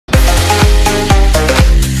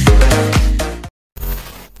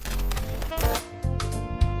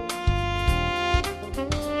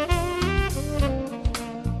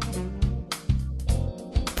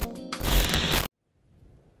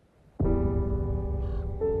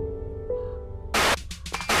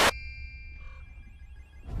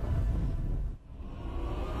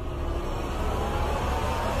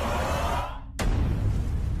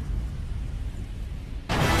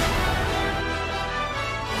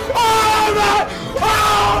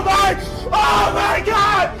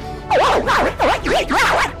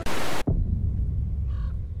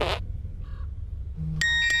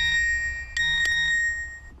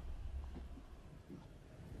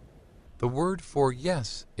The word for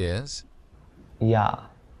yes is? Yeah.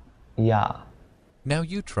 Yeah. Now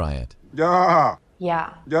you try it. Yeah.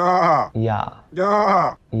 Yeah. Yeah. Yeah.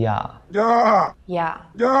 Yeah. Yeah. Yeah. Yeah.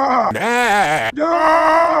 Yeah.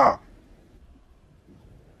 Yeah.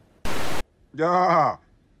 Yeah.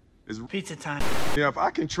 It's pizza time. Yeah, if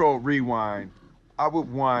I control rewind, I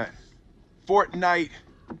would want Fortnite.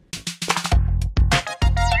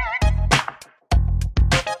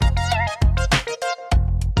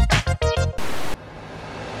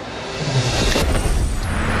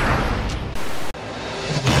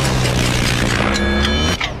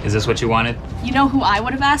 Is this what you wanted? You know who I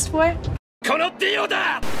would have asked for?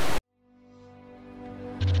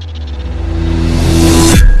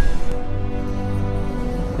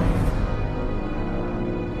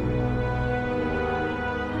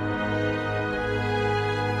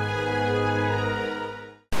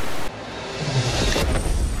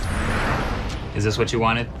 Is this what you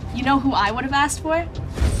wanted? You know who I would have asked for?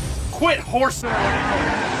 Quit horsing!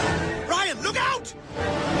 Ryan, look out!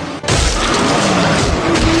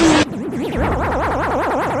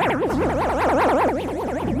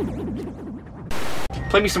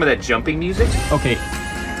 Play me some of that jumping music. Okay,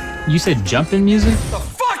 you said jumping music? The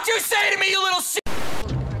fuck you say to me, you little shit!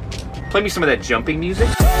 Play me some of that jumping music.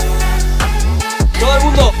 Todo el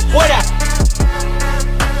mundo, fuera!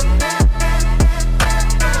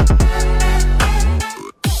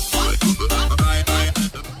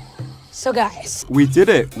 So guys, We did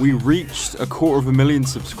it! We reached 250,000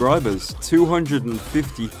 subscribers.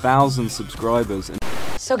 250,000 subscribers.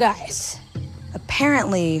 So guys,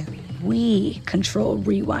 apparently we control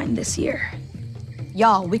Rewind this year.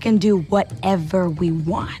 Y'all, we can do whatever we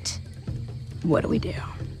want. What do we do?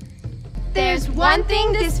 There's one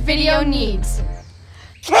thing this video needs.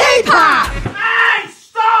 K-pop! Hey,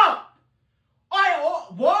 stop!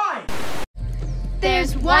 Why?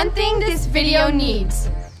 There's one thing this video needs.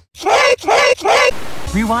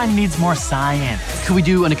 Rewind needs more science. Could we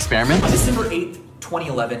do an experiment? On December 8th,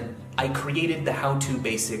 2011, I created the How To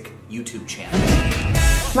Basic YouTube channel.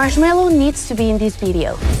 Marshmallow needs to be in this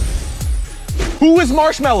video. Who is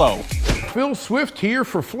Marshmallow? Phil Swift here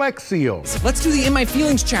for Flex Seals. Let's do the In My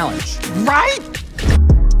Feelings challenge. Right?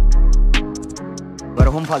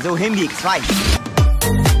 Warum versuchen wir zwei?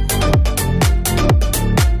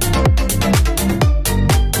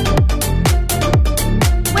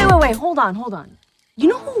 Wait, hold on. You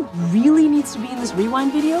know who really needs to be in this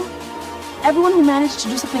Rewind video? Everyone who managed to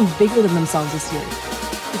do something bigger than themselves this year.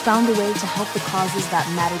 Who found a way to help the causes that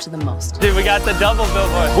matter to the most. Dude, we got the double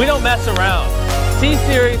billboard. We don't mess around.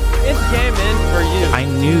 T-Series, it's game in for you. I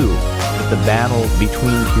knew that the battle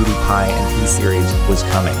between PewDiePie and T-Series was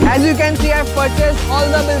coming. As you can see, I've purchased all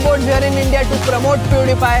the billboards here in India to promote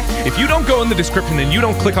PewDiePie. If you don't go in the description and you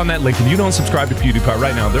don't click on that link and you don't subscribe to PewDiePie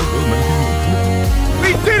right now, there will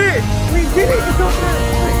We did it! We did it! It's okay!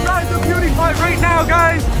 Subscribe to PewDiePie right now,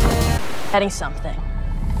 guys! Getting something.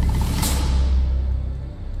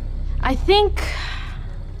 I think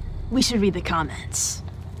we should read the comments.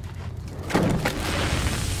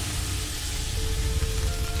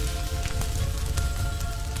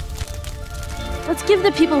 Let's give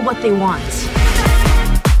the people what they want.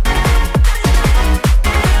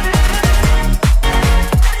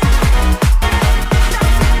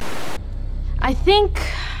 I think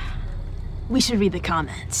we should read the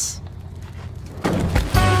comments.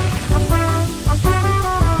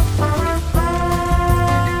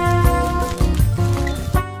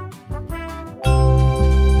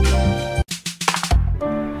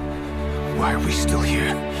 Why are we still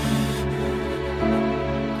here?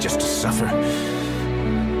 Just to suffer?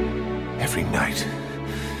 Every night,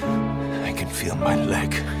 I can feel my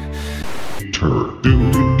leg. Terre.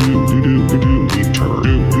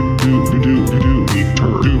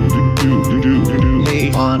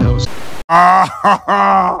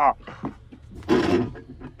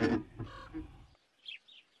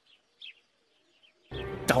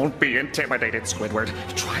 Don't be intimidated, Squidward.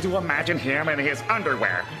 Try to imagine him in his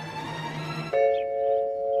underwear.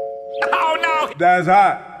 Oh no! That's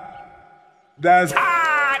hot. That's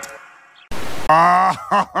hot!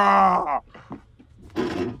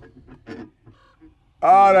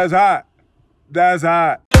 Oh, that's hot. That's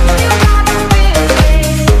hot.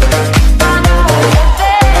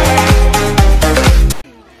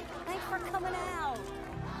 Thanks for coming out.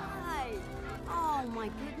 Hi. Oh my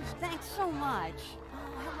goodness, thanks so much. Oh,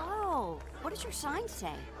 hello. What does your sign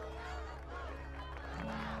say?